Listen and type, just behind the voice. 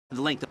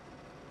the length of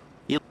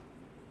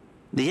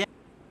the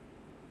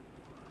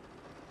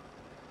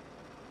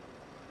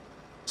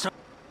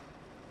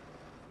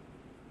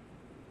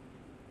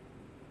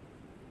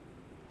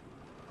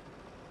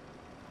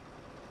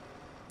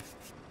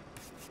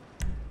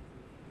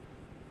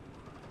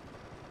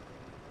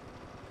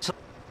so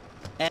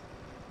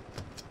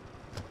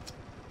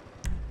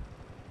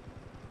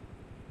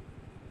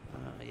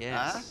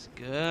yes,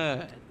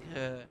 good.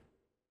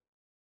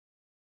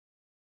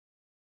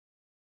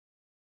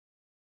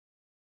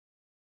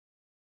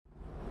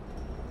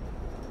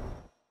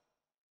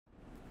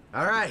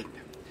 All right.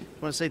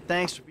 I want to say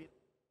thanks for being...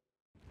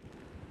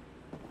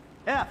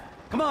 Yeah,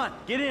 come on,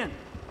 get in.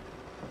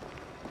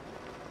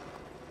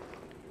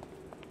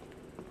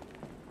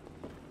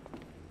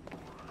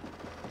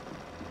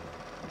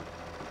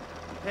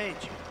 Paige,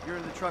 you're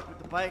in the truck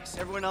with the bikes,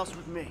 everyone else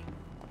with me.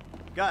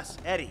 Gus,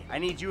 Eddie, I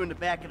need you in the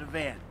back of the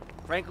van.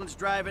 Franklin's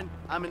driving,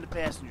 I'm in the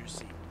passenger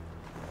seat.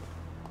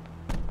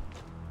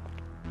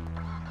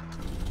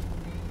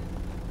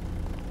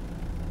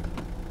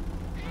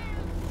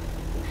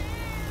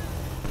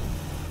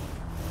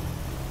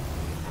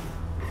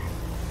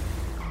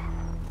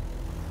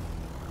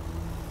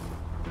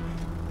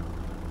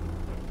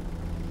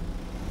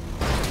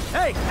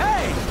 Hey,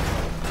 hey!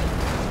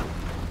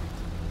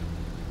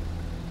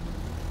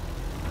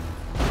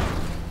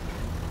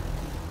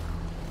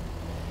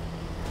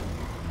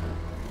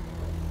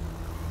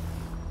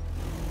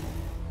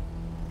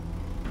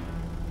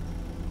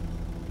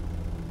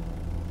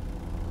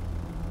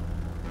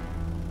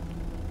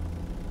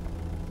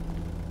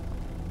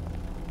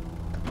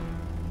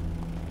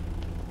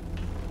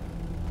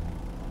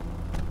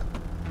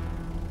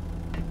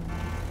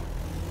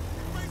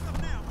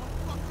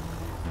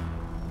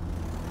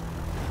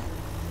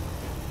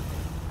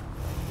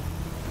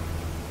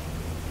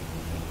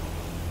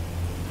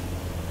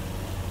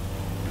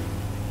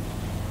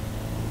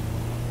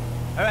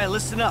 All right,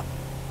 listen up.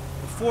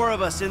 The four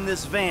of us in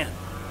this van,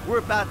 we're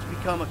about to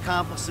become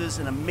accomplices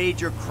in a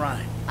major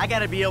crime. I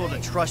gotta be able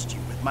to trust you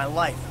with my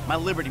life, my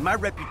liberty, my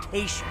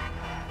reputation.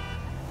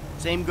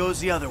 Same goes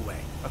the other way.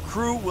 A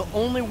crew will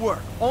only work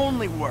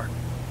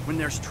when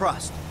there's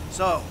trust.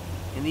 So,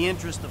 in the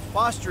interest of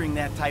fostering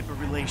that type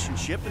of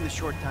relationship in the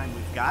short time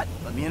we've got,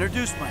 let me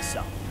introduce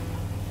myself.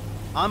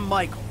 I'm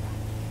Michael.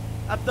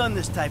 I've done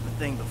this type of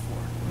thing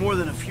before, more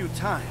than a few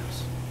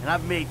times, and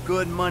I've made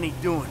good money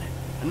doing it.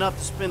 Enough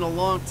to spend a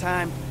long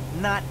time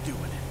not doing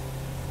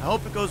it. I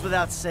hope it goes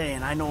without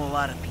saying, I know a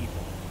lot of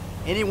people.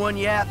 Anyone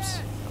yaps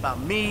about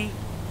me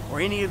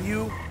or any of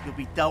you, you'll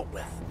be dealt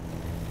with.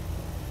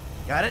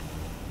 Got it?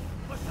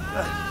 Good.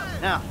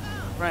 Now,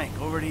 Frank,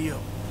 over to you.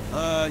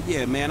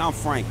 Yeah, man, I'm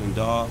Franklin,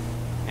 dawg.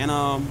 And,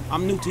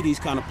 I'm new to these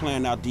kind of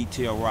planned out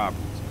detail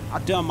robberies. I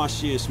done my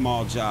share of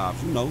small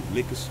jobs, you know,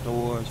 liquor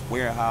stores,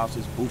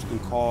 warehouses, boosting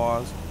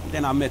cars. And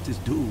then I met this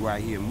dude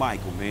right here,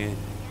 Michael, man.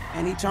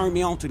 And he turned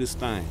me on to this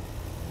thing.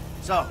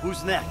 So,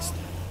 who's next?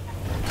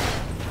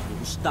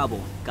 Gustavo,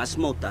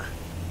 Gasmota.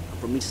 I'm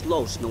from East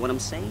Los, know what I'm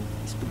saying?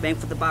 It's too bang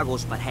for the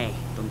bagos, but hey,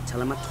 don't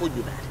tell him I told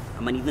you that.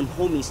 I might need them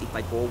homies if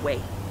I go away.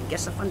 I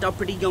guess I found out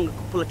pretty young I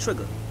could pull a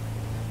trigger.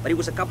 But it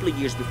was a couple of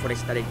years before I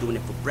started doing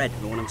it for bread,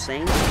 know what I'm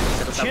saying?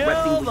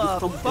 Chill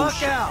the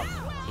fuck out!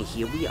 And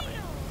here we are.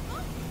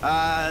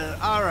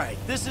 Alright,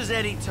 this is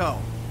Eddie Toe.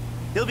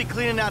 He'll be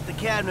cleaning out the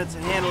cabinets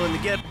and handling the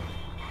get...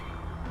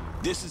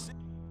 This is...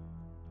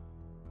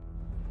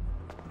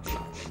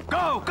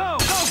 Go, go,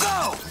 go,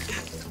 go!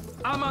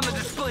 I'm on the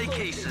display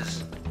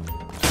cases.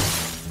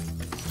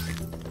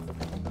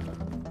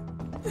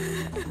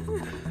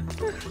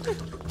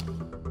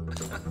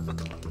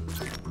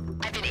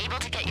 I've been able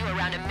to get you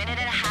around a minute and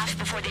a half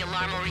before the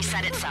alarm will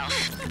reset itself.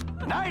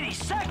 90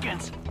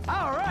 seconds?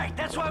 Alright,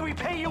 that's why we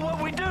pay you what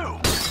we do.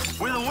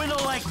 With a window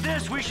like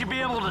this, we should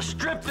be able to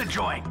strip the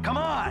joint. Come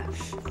on!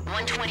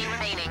 120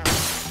 remaining.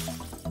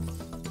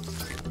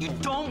 You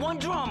don't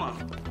want drama.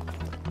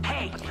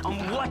 Hey,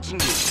 I'm watching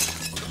you.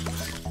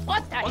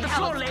 What the On the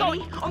hell floor, is lady!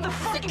 going... On the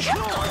fucking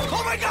floor!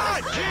 Oh my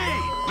god! Gee!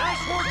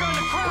 Nice work on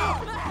the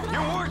crowd!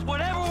 You're worth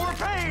whatever we're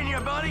paying you,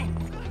 buddy!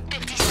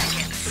 50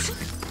 seconds.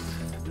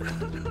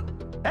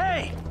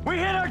 Hey! We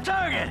hit our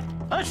target!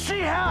 Let's see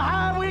how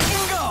high we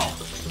can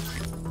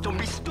go! Don't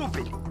be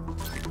stupid.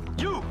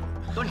 You!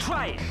 Don't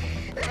try it.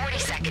 40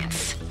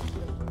 seconds.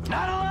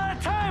 Not a lot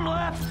of time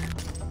left!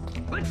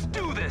 Let's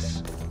do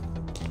this!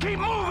 Keep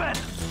moving!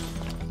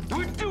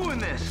 We're doing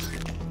this!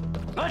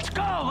 Let's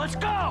go! Let's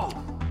go!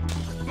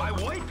 My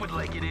wife would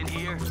like it in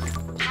here.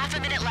 Half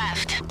a minute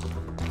left.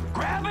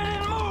 Grab it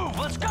and move!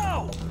 Let's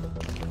go!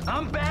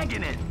 I'm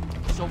bagging it.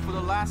 So for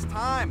the last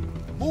time,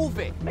 move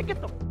it. Make it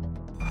the...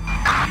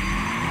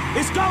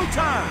 It's go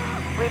time!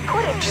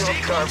 Reported jewel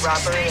store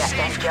robbery at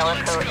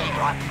Angelico in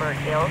Rockford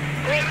Hills.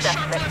 3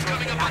 suspects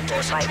moving on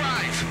their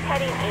bikes,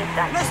 heading east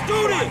on Let's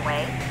do this!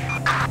 one-way.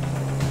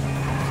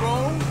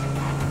 Drone?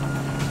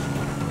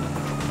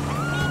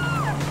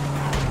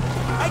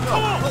 Hey,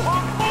 come on!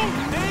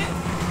 Move, man!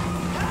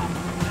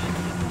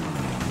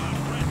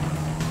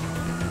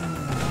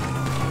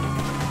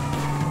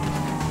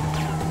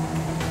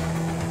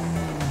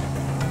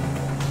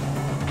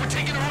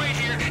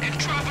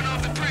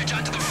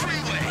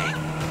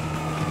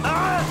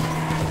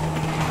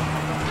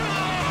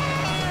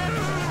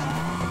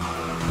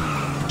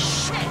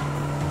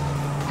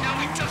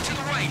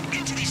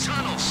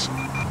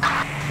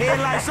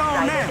 Headlights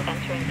on Suspect now. sighted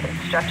entering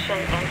construction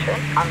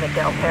entrance on the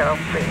Del Perro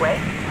Freeway.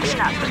 Do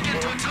not pursue.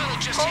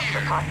 Hold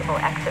for possible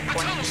exit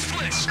point. Tunnel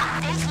splits.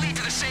 Both lead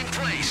to the same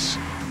place.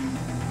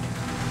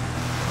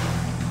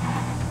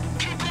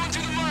 Keep going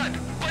through the mud.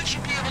 Bike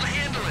should be able to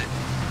handle it.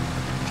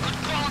 Good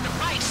call on the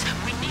bikes.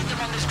 We need them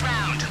on this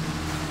ground.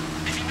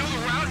 If you know the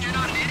route and you're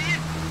not an idiot,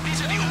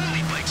 these are the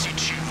only bikes you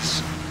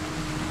choose.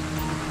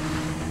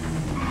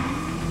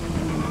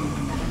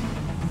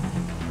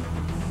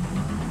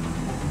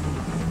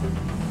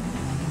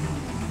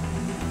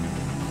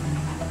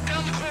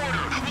 Down the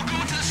corridor. We'll go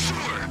into the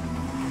sewer.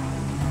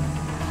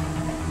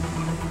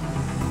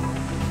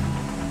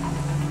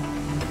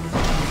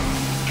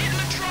 In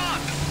the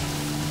truck.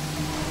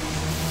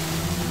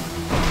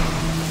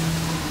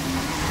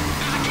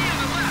 There's a gate on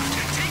the left.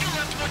 Take a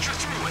left once you're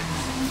through it.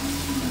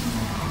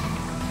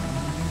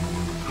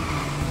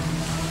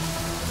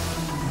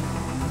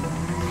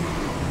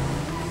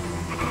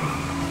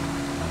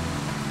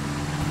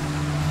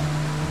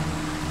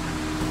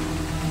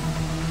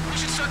 We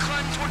should start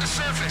climbing toward the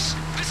surface.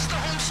 This is the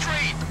home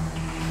straight.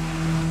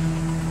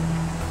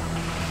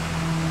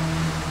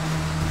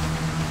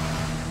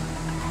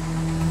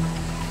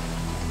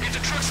 If the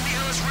truck's in the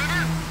Ellis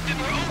River, then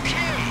we're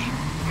okay.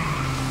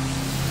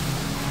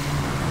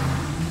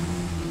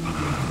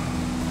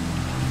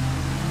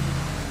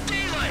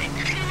 Daylight,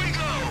 here we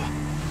go.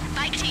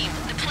 Bike team,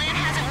 the plan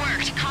hasn't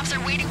worked. Cops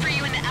are waiting for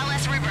you in the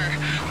LS River.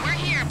 We're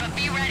here, but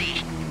be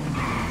ready.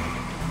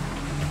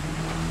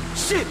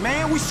 Shit,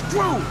 man, we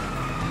screwed.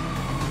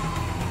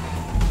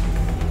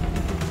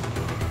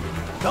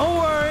 Don't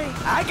worry,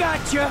 I got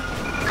you.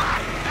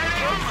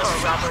 Or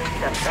robbery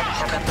suspect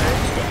have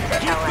emerged into the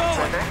Keep LS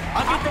going. River.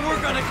 I'll get to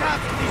work on the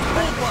cops with these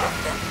bull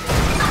blocks.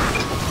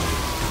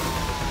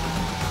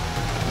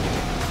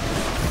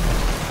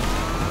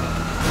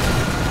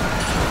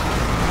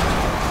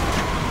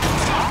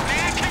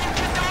 Man, can you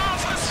get the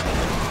office?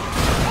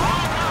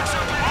 All blocks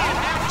are ready,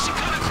 and now we should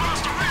cut across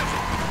the river.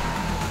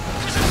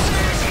 There's a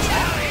citizens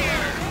out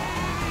here.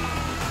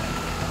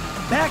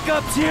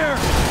 Backup's here.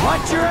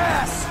 Watch your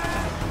ass.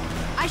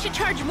 I should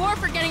charge more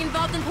for getting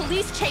involved in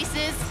police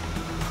chases.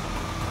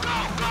 Go,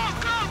 go,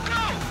 go,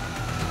 go!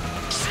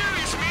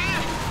 Serious,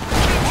 man!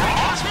 Keep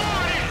drinking as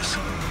more it is!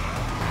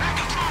 Back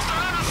across the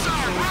other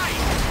side, right!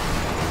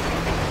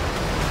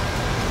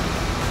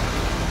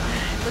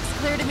 Looks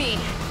clear to me.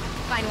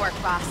 Fine work,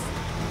 boss.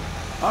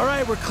 All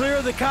right, we're clear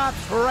of the cops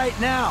for right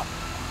now.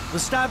 We'll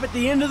stop at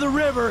the end of the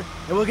river,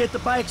 and we'll get the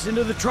bikes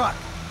into the truck.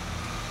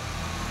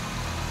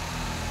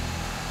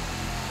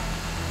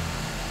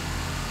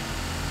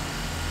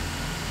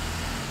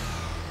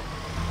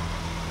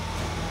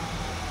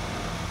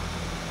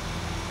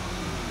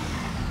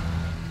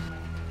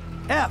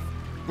 F,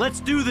 let's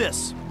do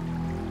this.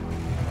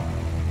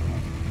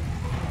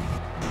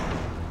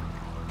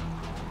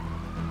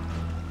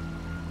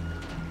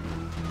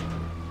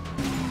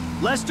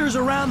 Lester's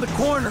around the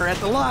corner at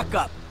the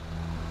lockup.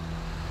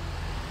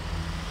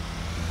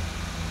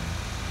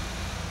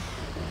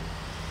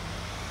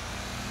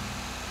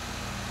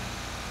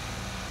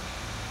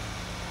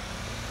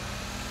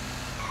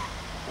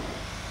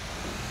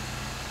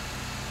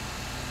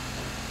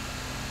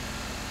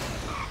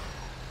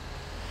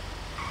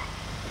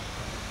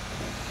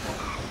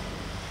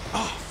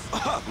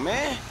 Fuck,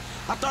 man.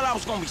 I thought I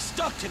was gonna be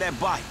stuck to that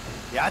bike.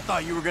 Yeah, I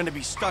thought you were gonna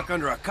be stuck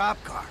under a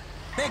cop car.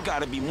 There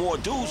gotta be more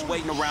dudes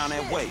waiting around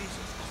that way.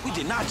 We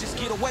did not just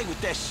get away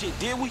with that shit,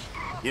 did we?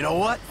 You know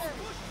what?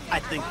 I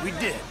think we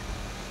did.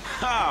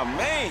 Ah,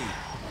 man.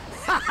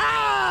 Ha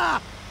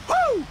ha!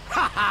 Woo!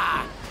 Ha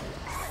ha!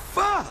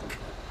 Fuck!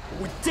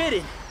 We did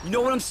it! You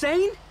know what I'm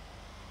saying?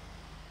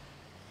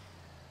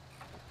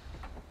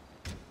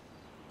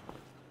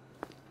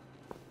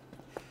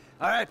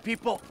 All right,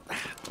 people.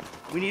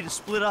 We need to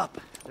split up.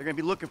 They're gonna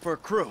be looking for a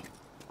crew.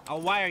 I'll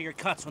wire your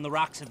cuts when the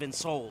rocks have been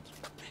sold.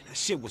 That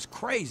shit was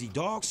crazy,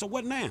 dog. So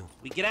what now?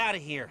 We get out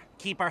of here.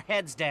 Keep our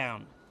heads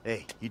down.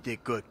 Hey, you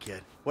did good,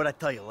 kid. What'd I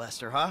tell you,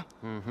 Lester, huh?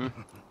 Mm-hmm. All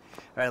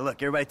right,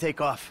 look, everybody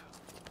take off.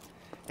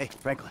 Hey,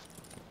 Franklin.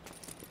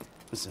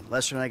 Listen,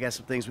 Lester and I got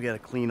some things we gotta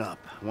clean up.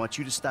 I want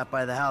you to stop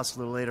by the house a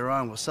little later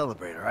on. We'll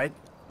celebrate, all right?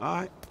 All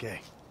right. Okay.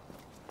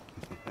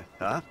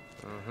 Huh?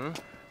 Mm-hmm.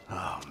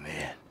 Oh,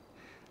 man.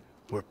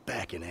 We're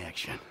back in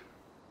action.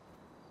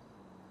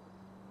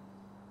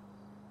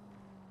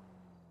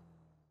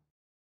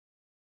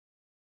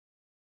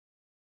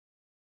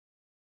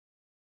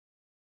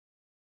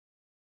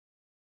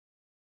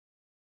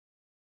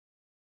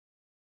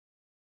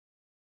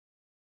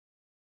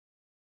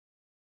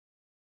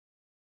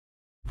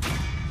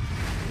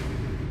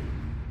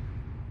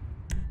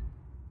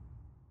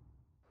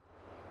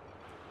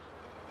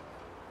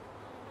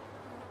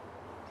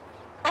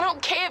 I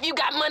don't care if you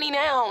got money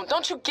now.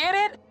 Don't you get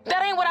it?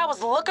 That ain't what I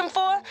was looking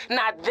for.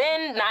 Not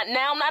then, not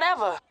now, not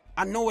ever.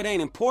 I know it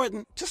ain't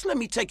important. Just let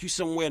me take you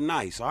somewhere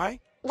nice, all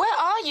right? Where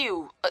are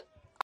you?